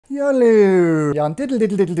Wowie,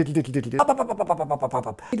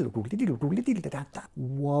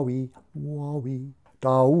 wowie,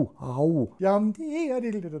 dau, au. Yam dia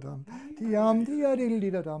diddle dum, yam dia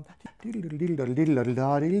diddle dum,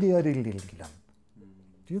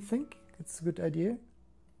 Do you think it's a good idea?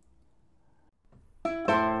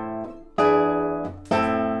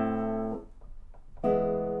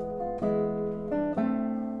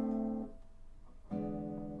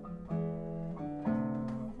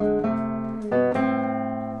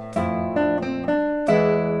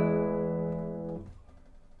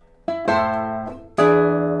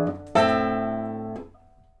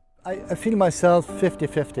 I feel myself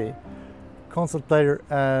 50-50, concert player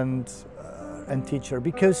and teacher,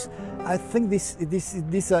 because I think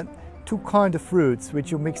these are two kind of fruits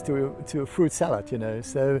which you mix to a fruit salad, you know.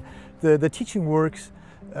 So the teaching works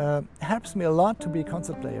helps me a lot to be a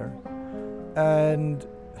concert player, and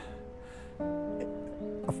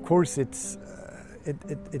of course it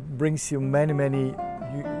brings you many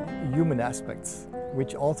human aspects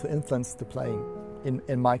which also influence the playing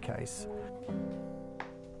in my case.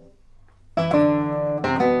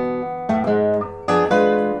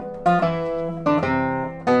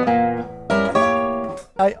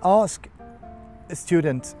 I ask a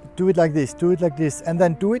student, do it like this, and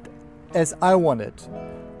then do it as I want it.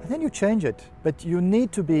 And then you change it. But you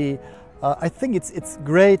need to be, I think it's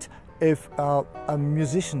great if a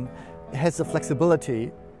musician has the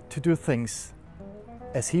flexibility to do things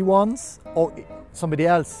as he wants, or somebody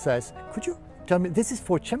else says, could you tell me, this is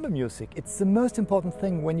for chamber music. It's the most important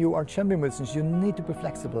thing when you are chamber musicians, you need to be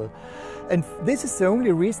flexible. And this is the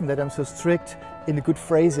only reason that I'm so strict in a good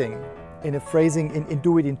phrasing. In do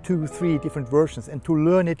it in 2-3 different versions, and to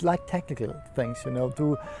learn it like technical things, you know,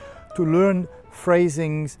 to learn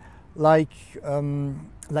phrasings like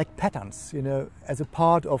patterns, you know, as a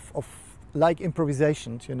part of like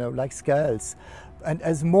improvisations, you know, like scales, and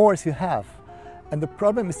as more as you have. And the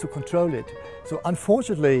problem is to control it. So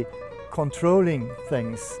unfortunately, controlling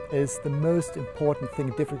things is the most important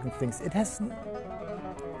thing, difficult things. It has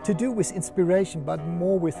to do with inspiration, but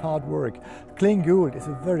more with hard work. Glenn Gould is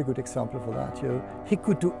a very good example for that. You know, he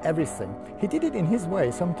could do everything. He did it in his way.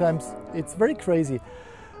 Sometimes it's very crazy.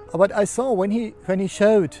 But I saw when he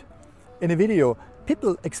showed in a video,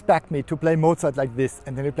 people expect me to play Mozart like this,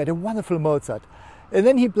 and then he played a wonderful Mozart, and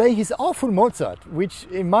then he played his awful Mozart, which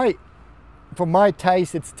for my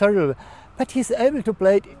taste, it's terrible. But he's able to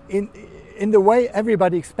play it in the way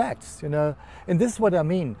everybody expects, you know. And this is what I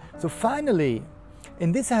mean. So finally,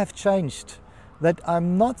 in this I have changed, that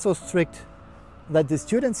I'm not so strict that the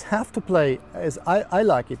students have to play as I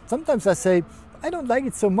like it. Sometimes I say, I don't like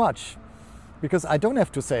it so much, because I don't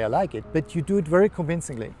have to say I like it, but you do it very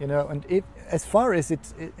convincingly, you know, and as far as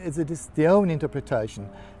it is the own interpretation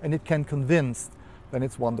and it can convince, then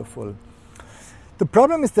it's wonderful. The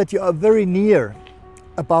problem is that you are very near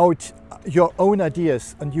about your own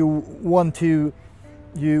ideas, and you want to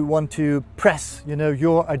press, you know,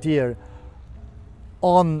 your idea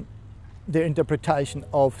on the interpretation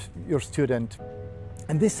of your student.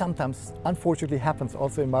 And this sometimes, unfortunately, happens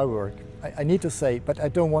also in my work. I need to say, but I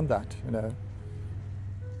don't want that, you know.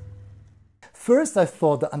 First, I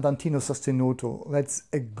thought the andantino sostenuto, that's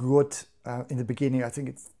a good, in the beginning, I think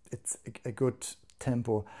it's a good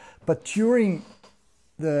tempo. But during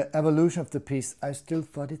the evolution of the piece, I still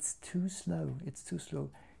thought it's too slow, it's too slow.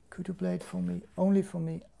 Could you play it for me, only for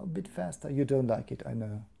me, a bit faster? You don't like it, I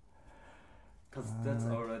know. Because that's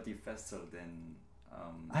already faster than...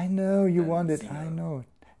 I know, you want it, I know.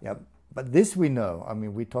 Yeah, but this we know, I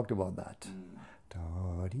mean, we talked about that.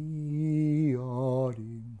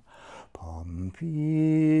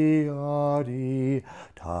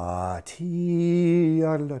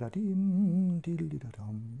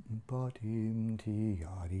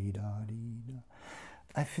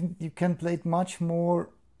 I think you can play it much more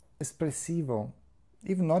espressivo,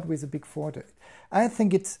 even not with a big forte. I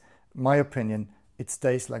think it's, my opinion, it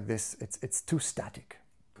stays like this. It's too static.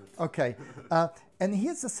 Okay, and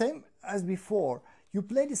here's the same as before. You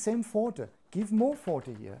play the same forte. Give more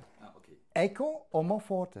forte here. Okay. Echo or more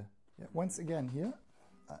forte. Yeah, once again here.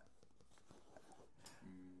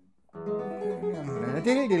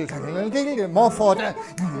 More forte.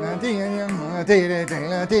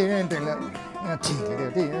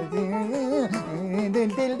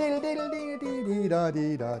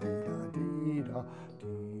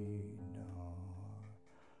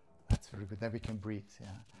 That's very good. Then we can breathe.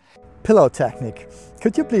 Yeah. Pillow technique.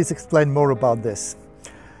 Could you please explain more about this?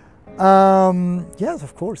 Yes,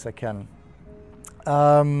 of course I can.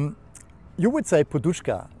 You would say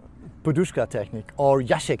podushka technique or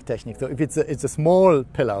Jacek technique, so if it's a small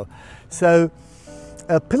pillow. So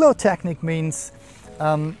A pillow technique means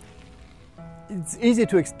it's easy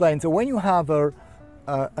to explain. So when you have a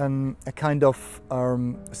kind of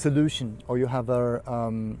solution, or you have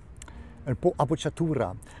an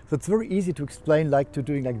appoggiatura, so it's very easy to explain, like to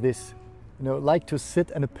doing like this, you know, like to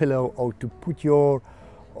sit on a pillow, or to put your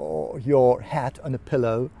head on a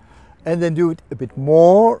pillow, and then do it a bit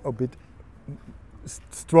more, a bit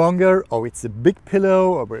stronger, or it's a big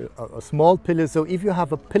pillow or a small pillow. So if you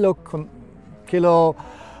have a pillow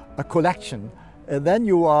collection, then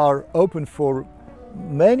you are open for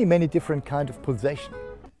many different kind of pulsation.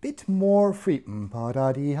 Bit more free, a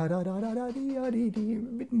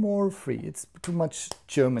bit more free. It's too much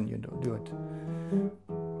German, you know, do it.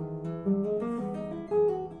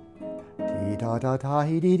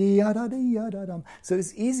 So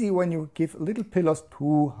it's easy when you give little pillows,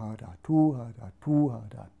 and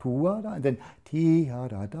then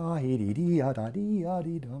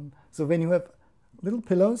so when you have little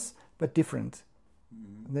pillows but different,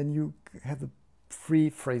 then you have the free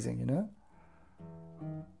phrasing, you know.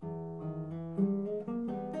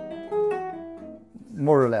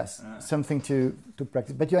 More or less, something to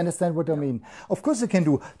practice. But you understand what I mean. Of course you can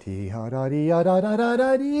do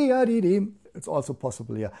it's also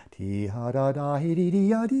possible, yeah. But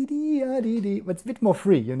it's a bit more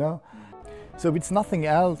free, you know. So it's nothing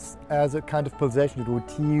else as a kind of pulsation. You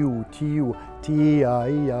do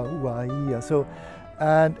so,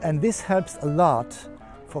 and this helps a lot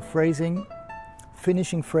for phrasing,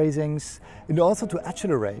 finishing phrasings, and also to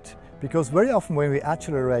accelerate. Because very often when we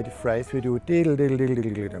accelerate a phrase, we do diddle diddle diddle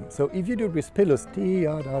diddle diddle. So if you do it with pillows,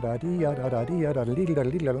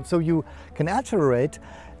 so you can accelerate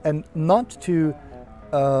and not to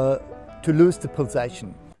lose the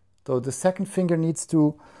pulsation. So the second finger needs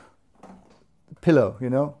to pillow, you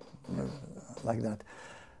know, like that.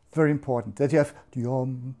 Very important that you have.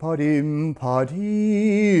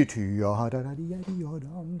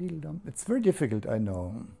 It's very difficult, I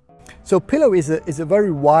know. So pillow is a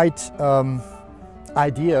very wide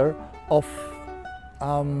idea of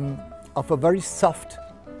a very soft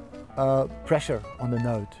pressure on the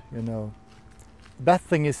note, you know. The best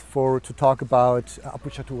thing is to talk about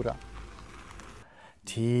appoggiatura.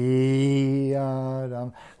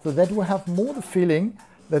 So that we have more the feeling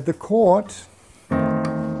that the chord,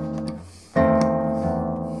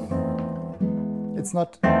 it's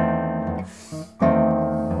not.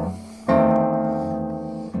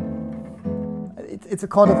 It's a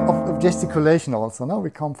kind of gesticulation also. Now we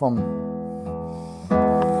come from.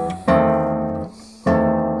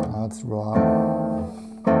 That's wrong.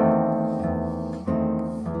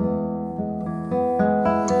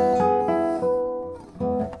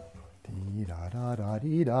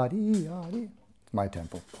 It's my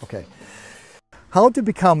tempo. Okay. How to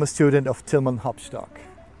become a student of Tilman Hoppstock?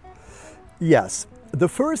 Yes, the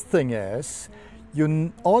first thing is,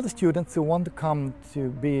 all the students who want to become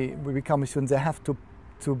a student, they have to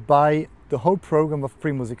buy the whole program of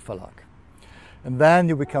Free Music Verlag, and then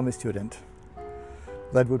you become a student.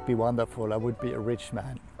 That would be wonderful. I would be a rich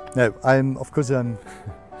man. No, of course I'm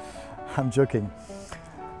joking.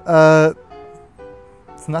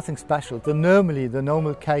 It's nothing special. The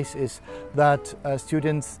normal case is that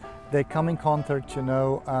students, they come in contact, you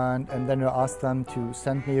know, and then I ask them to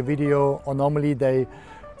send me a video, or normally they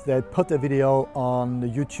put a video on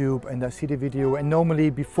YouTube and I see the video, and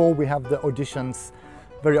normally before we have the auditions,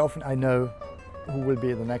 very often I know who will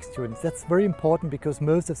be the next students. That's very important because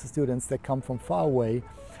most of the students, they come from far away,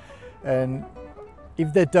 and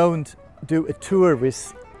if they don't do a tour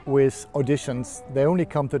with auditions, they only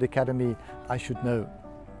come to the academy, I should know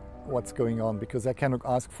what's going on, because I cannot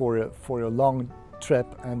ask for a long trip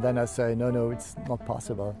and then I say no, it's not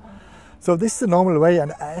possible. So this is the normal way,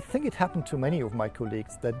 and I think it happened to many of my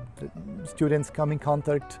colleagues, that the students come in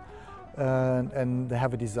contact and they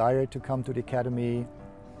have a desire to come to the academy,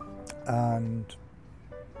 and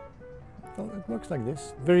well, it works like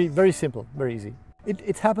this. Very simple, very easy.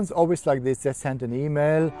 It happens always like this. They send an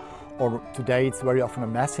email, or today it's very often a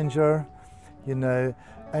messenger, you know,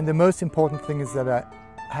 and the most important thing is that I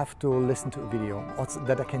have to listen to a video, also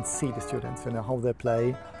that I can see the students, you know, how they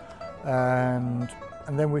play, and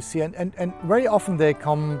then we see, and very often they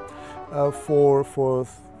come for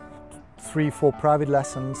 3-4 private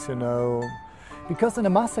lessons, you know, because in a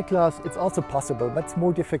masterclass it's also possible, but it's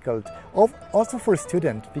more difficult. Also for a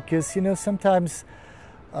student, because, you know, sometimes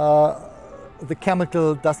the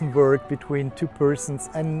chemical doesn't work between two persons,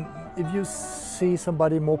 and if you see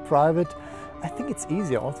somebody more private, I think it's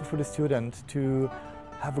easier also for the student to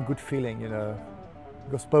have a good feeling, you know,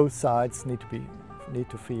 because both sides need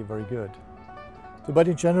to feel very good. So, but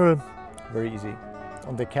in general, very easy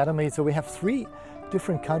on the academy. So we have 3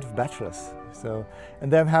 different kind of bachelors. So,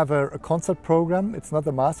 and then have a concert program. It's not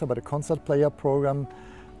a master, but a concert player program,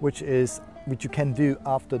 which you can do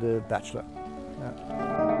after the bachelor. Yeah.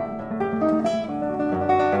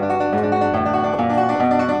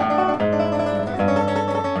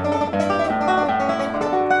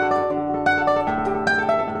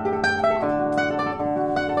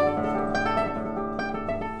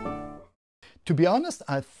 To be honest,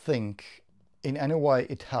 I think in any way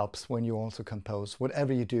it helps when you also compose.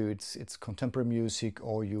 Whatever you do, it's contemporary music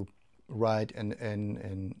or you write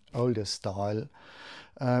in older style.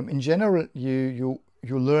 In general, you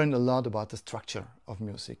learn a lot about the structure of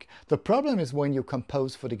music. The problem is when you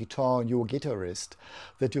compose for the guitar and you're a guitarist,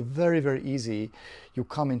 that you're very easy, you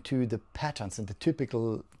come into the patterns and the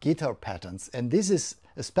typical guitar patterns. And this is,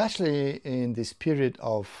 especially in this period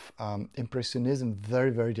of Impressionism,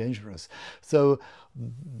 very dangerous. So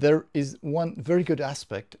there is one very good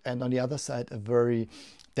aspect, and on the other side a very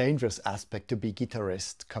dangerous aspect to be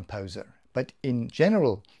guitarist, composer. But in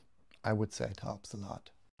general, I would say it helps a lot.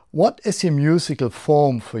 What is a musical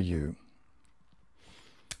form for you?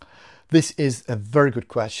 This is a very good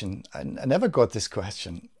question. I never got this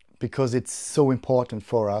question because it's so important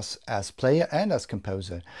for us as player and as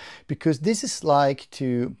composer, because this is like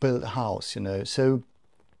to build a house, you know. So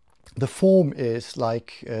the form is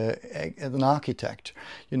like an architect,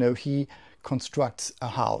 you know, he constructs a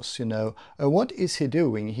house, you know. What is he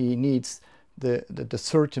doing? He needs the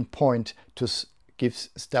certain point to gives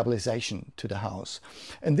stabilization to the house.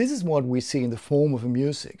 And this is what we see in the form of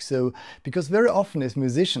music. So, because very often as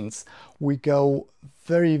musicians, we go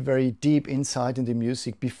very deep inside in the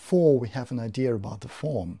music before we have an idea about the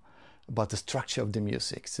form, about the structure of the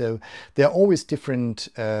music. So there are always different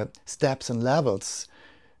steps and levels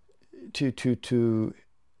to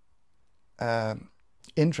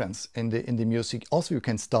entrance in the music. Also, you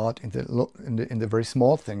can start in the very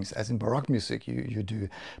small things, as in Baroque music you do.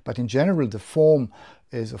 But in general, the form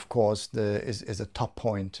is, of course, is a top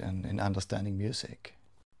point in understanding music.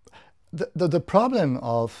 The problem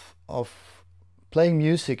of playing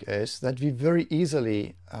music is that we very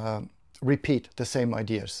easily repeat the same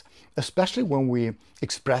ideas, especially when we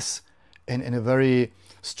express in a very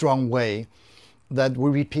strong way, that we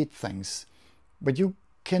repeat things. But you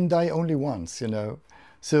can die only once, you know.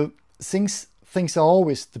 So things are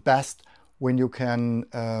always the best when you can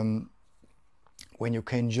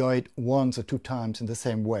enjoy it once or two times in the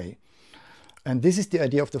same way. And this is the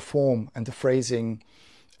idea of the form and the phrasing,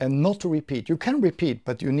 and not to repeat. You can repeat,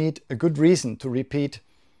 but you need a good reason to repeat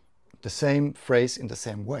the same phrase in the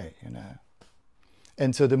same way, you know.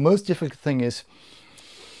 And so the most difficult thing is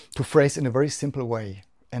to phrase in a very simple way,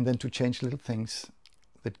 and then to change little things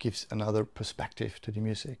that gives another perspective to the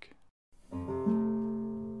music.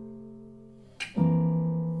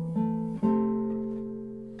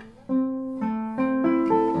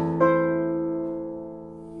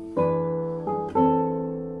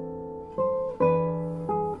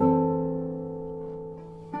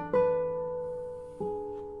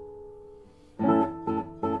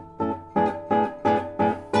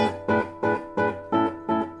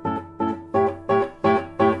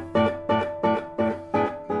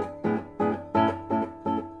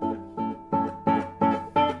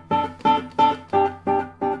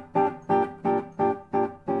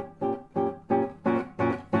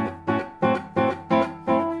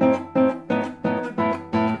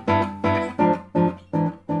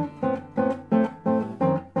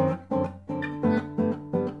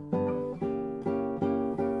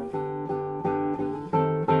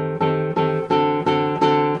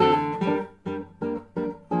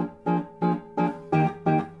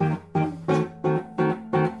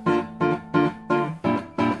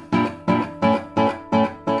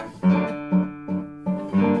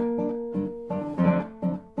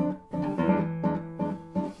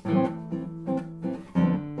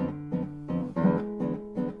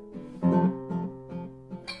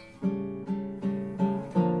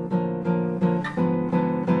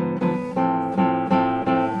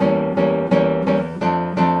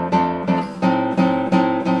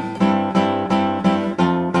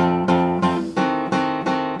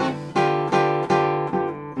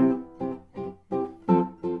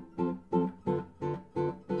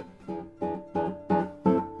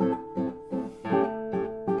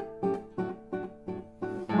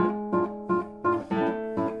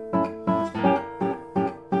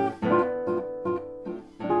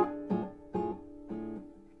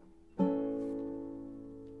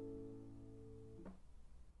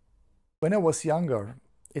 When I was younger,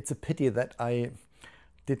 it's a pity that I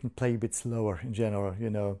didn't play a bit slower in general,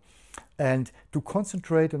 you know. And to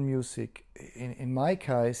concentrate on music, in my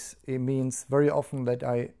case, it means very often that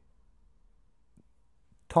I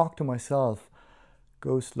talk to myself,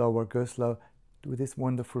 go slower, go slow, do this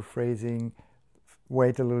wonderful phrasing,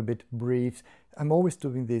 wait a little bit, breathe. I'm always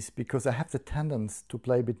doing this because I have the tendency to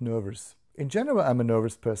play a bit nervous. In general, I'm a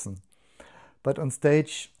nervous person, but on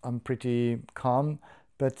stage, I'm pretty calm,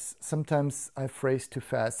 but sometimes I phrase too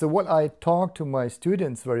fast. So what I talk to my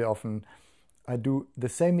students very often, I do the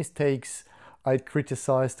same mistakes I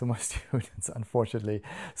criticize to my students, unfortunately.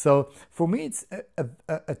 So for me, it's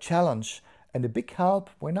a challenge and a big help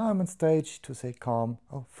when I'm on stage to say calm,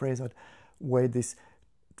 oh, phrase out, wait this,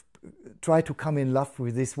 try to come in love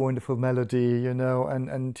with this wonderful melody, you know,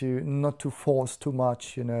 and to not to force too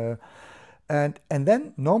much, you know. And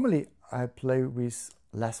then normally I play with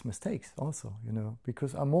less mistakes also, you know,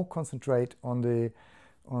 because I more concentrate on the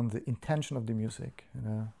intention of the music, you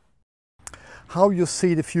know. How you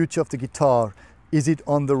see the future of the guitar, is it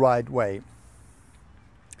on the right way?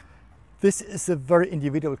 This is a very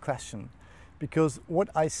individual question, because what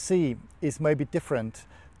I see is maybe different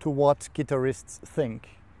to what guitarists think.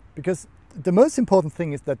 Because the most important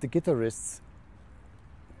thing is that the guitarists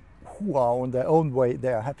who are on their own way,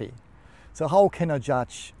 they are happy. So how can I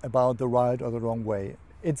judge about the right or the wrong way?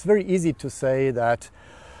 It's very easy to say that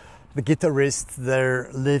the guitarists, they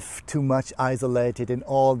live too much isolated in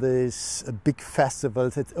all these big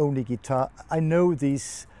festivals, it's only guitar. I know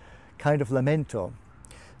these kind of lamento.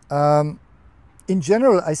 In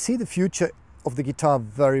general, I see the future of the guitar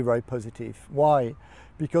very, very positive. Why?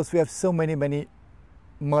 Because we have so many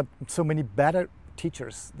better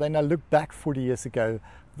teachers. Then I look back 40 years ago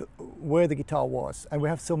where the guitar was, and we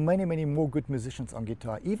have so many more good musicians on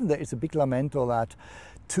guitar. Even there is a big lamento that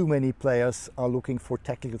too many players are looking for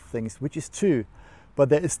technical things, which is true, but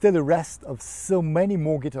there is still a rest of so many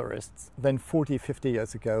more guitarists than 40, 50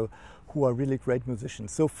 years ago who are really great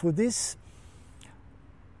musicians. So for this,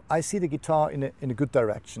 I see the guitar in a good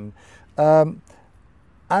direction. I'm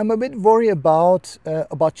a bit worried about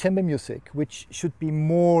chamber music, which should be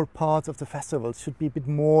more part of the festivals, should be a bit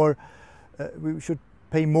more, we should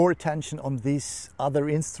pay more attention on these other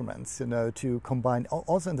instruments, you know, to combine,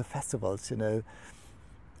 also in the festivals, you know.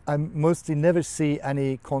 I mostly never see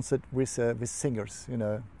any concert with singers, you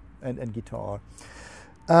know, and guitar.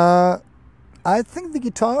 I think the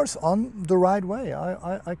guitar's on the right way.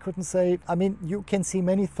 I couldn't say, I mean, you can see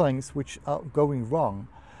many things which are going wrong,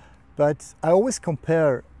 but I always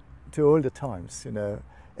compare to older times, you know,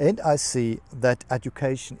 and I see that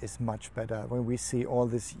education is much better when we see all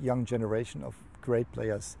this young generation of great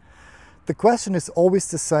players. The question is always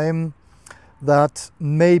the same, that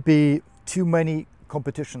maybe too many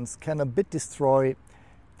competitions can a bit destroy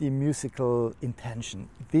the musical intention.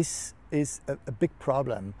 This is a big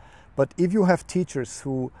problem. But if you have teachers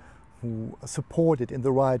who support it in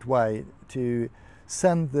the right way, to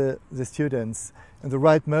send the students in the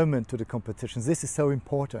right moment to the competitions, this is so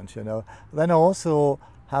important, you know. Then I also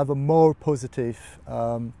have a more positive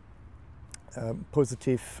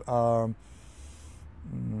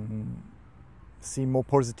see more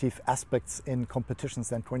positive aspects in competitions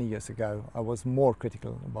than 20 years ago. I was more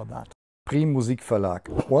critical about that. Prim Musikverlag.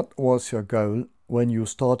 What was your goal when you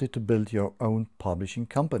started to build your own publishing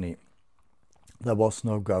company? There was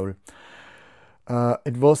no goal.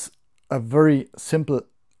 It was a very simple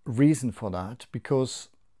reason for that, because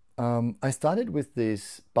I started with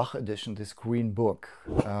this Bach edition, this green book,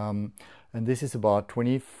 and this is about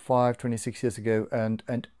 25, 26 years ago,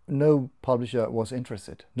 and no publisher was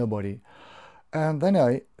interested, nobody. And then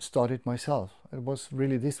I started myself. It was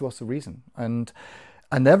really, this was the reason. And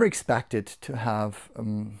I never expected to have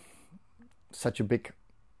such a big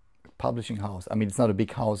publishing house. I mean, it's not a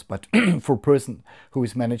big house, but for a person who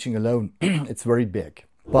is managing alone, it's very big.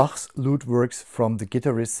 Bach's Lute Works from the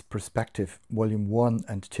Guitarist's Perspective, Volume 1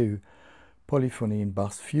 and 2, Polyphony in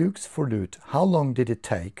Bach's Fugues for Lute. How long did it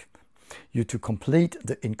take you to complete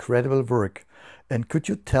the incredible work? And could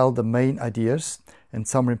you tell the main ideas and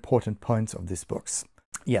some important points of these books?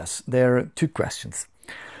 Yes, there are two questions.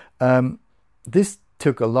 This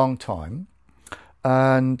took a long time,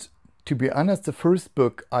 and to be honest, the first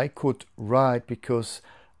book I could write because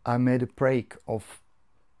I made a break of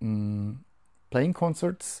playing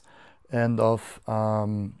concerts and of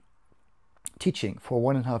teaching for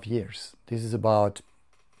 1.5 years. This is about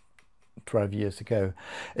 12 years ago.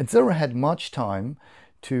 And so I had much time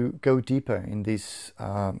to go deeper in this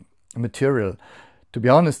material. To be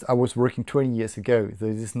honest, I was working 20 years ago.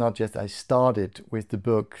 This is not just I started with the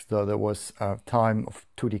book, so there was a time of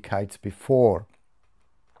 2 decades before.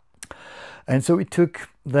 And so it took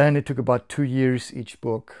about 2 years each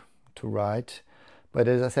book to write. But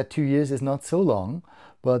as I said, 2 years is not so long,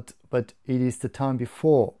 but it is the time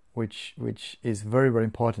before which is very, very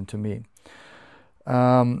important to me.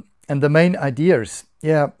 And the main ideas,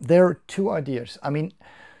 yeah, there are two ideas. I mean,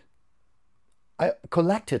 I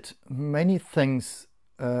collected many things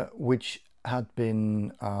which had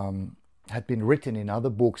been written in other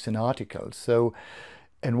books and articles. So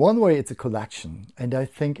in one way it's a collection, and I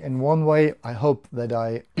think in one way I hope that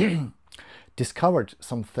I discovered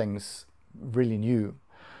some things really new.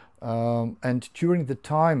 And during the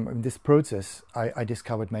time in this process, I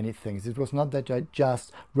discovered many things. It was not that I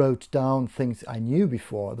just wrote down things I knew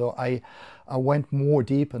before, though I went more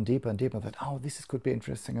deep and deeper and deeper. That, oh, this could be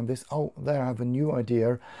interesting, and this, oh, there I have a new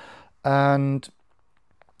idea. And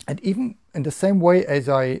even in the same way as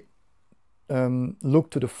I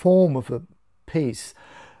looked to the form of a piece,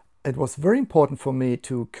 it was very important for me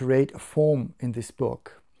to create a form in this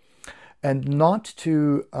book, and not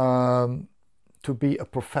to be a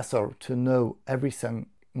professor, to know everything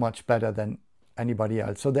much better than anybody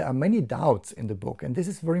else. So there are many doubts in the book, and this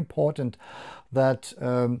is very important. That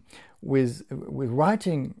with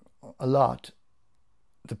writing a lot,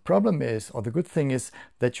 the problem is, or the good thing is,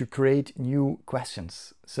 that you create new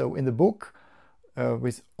questions. So in the book,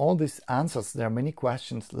 with all these answers, there are many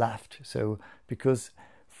questions left. So because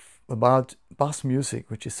about Bach's music,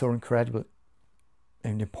 which is so incredible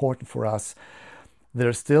and important for us, there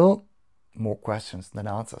are still more questions than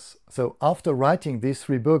answers. So after writing these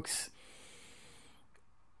 3 books,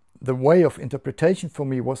 the way of interpretation for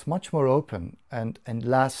me was much more open and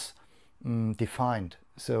less defined.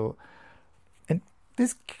 So, and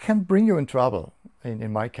this can bring you in trouble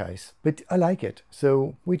in my case, but I like it.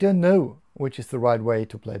 So we don't know which is the right way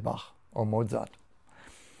to play Bach or Mozart.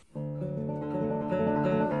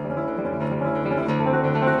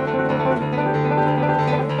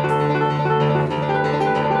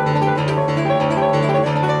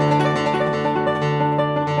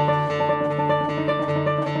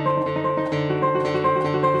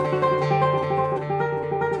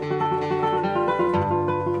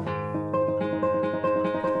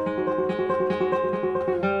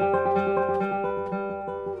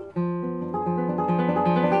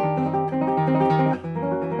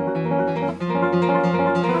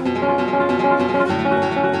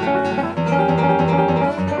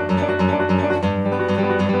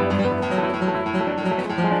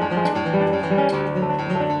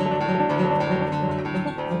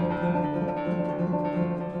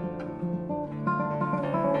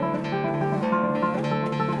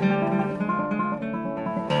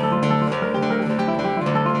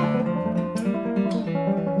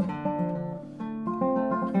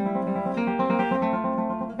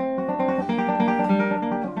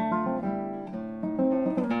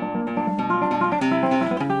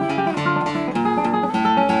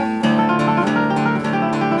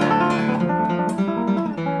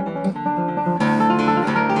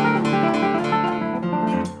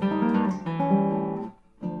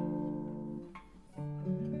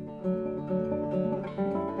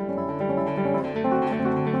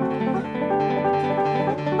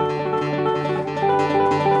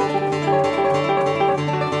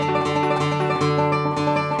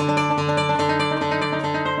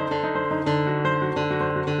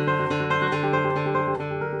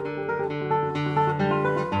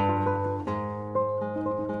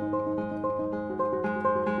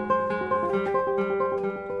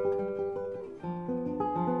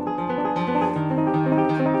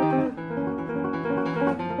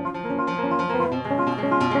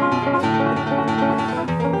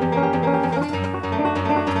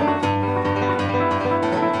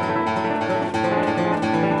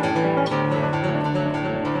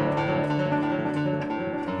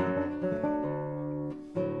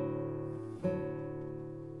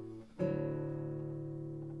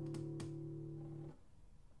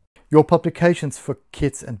 Your publications for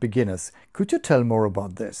kids and beginners. Could you tell more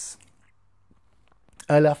about this?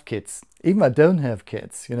 I love kids, even I don't have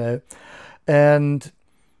kids, you know. And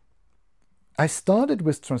I started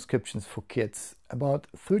with transcriptions for kids about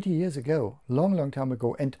 30 years ago, long time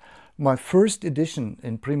ago. And my first edition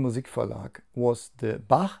in Pre-Musik Verlag was the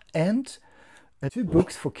Bach and 2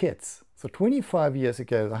 books for kids. So 25 years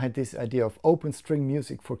ago, I had this idea of open string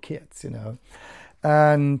music for kids, you know.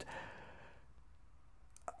 And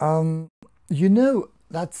you know,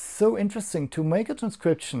 that's so interesting. To make a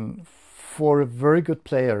transcription for a very good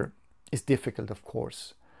player is difficult, of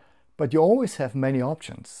course, but you always have many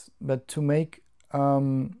options. But to make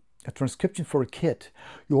a transcription for a kid,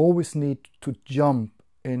 you always need to jump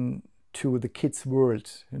into the kid's world.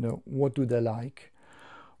 You know, what do they like?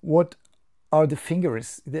 What are the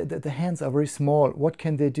fingers? The hands are very small. What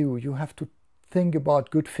can they do? You have to think about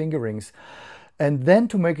good fingerings. And then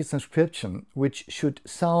to make a transcription which should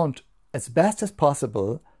sound as best as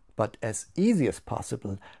possible, but as easy as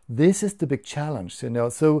possible. This is the big challenge, you know.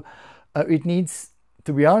 So it needs,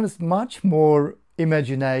 to be honest, much more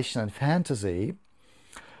imagination and fantasy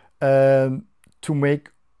to make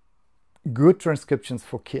good transcriptions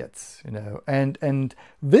for kids, you know. And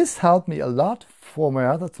this helped me a lot for my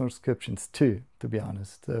other transcriptions too, to be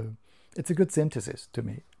honest. So it's a good synthesis to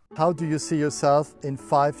me. How do you see yourself in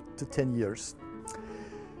 5 to 10 years?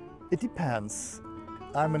 It depends.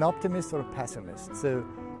 I'm an optimist or a pessimist. So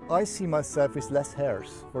I see myself with less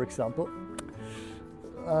hairs, for example.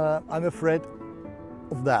 I'm afraid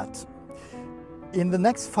of that. In the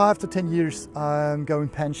next 5 to 10 years, I'm going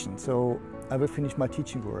pension, so I will finish my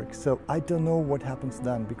teaching work. So I don't know what happens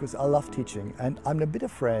then, because I love teaching, and I'm a bit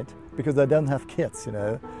afraid because I don't have kids, you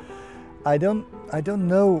know. I don't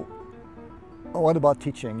know what about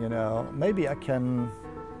teaching, you know. Maybe I can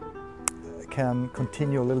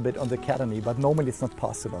continue a little bit on the academy, but normally it's not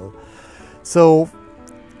possible. So,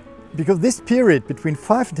 because this period between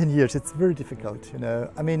 5 and 10 years, it's very difficult, you know.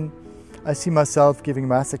 I mean, I see myself giving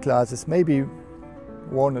master classes, maybe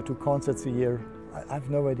 1 or 2 concerts a year. I have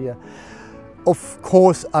no idea. Of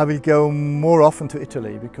course, I will go more often to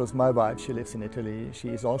Italy because my wife, she lives in Italy. She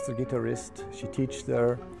is also a guitarist. She teaches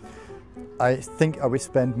there. I think I will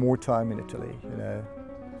spend more time in Italy, you know.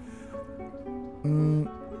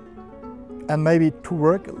 And maybe to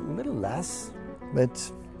work a little less,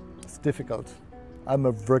 but it's difficult. I'm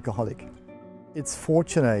a workaholic. It's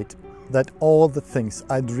fortunate that all the things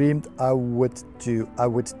I dreamed I would do, I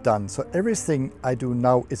would done. So everything I do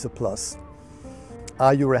now is a plus.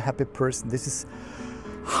 Are you a happy person? This is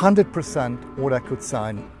 100% what I could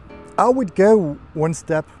sign. I would go one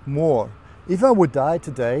step more. If I would die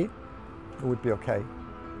today, it would be okay.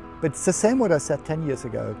 But it's the same what I said 10 years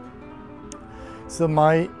ago. So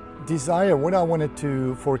my desire, what I wanted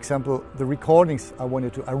to, for example, the recordings I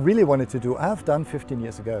really wanted to do, I have done 15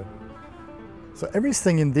 years ago. So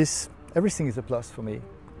everything in this, everything is a plus for me.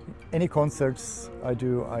 Any concerts I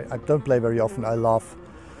do, I don't play very often, I love.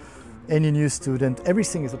 Any new student,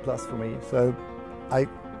 everything is a plus for me. So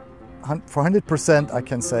for 100% I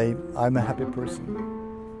can say I'm a happy person.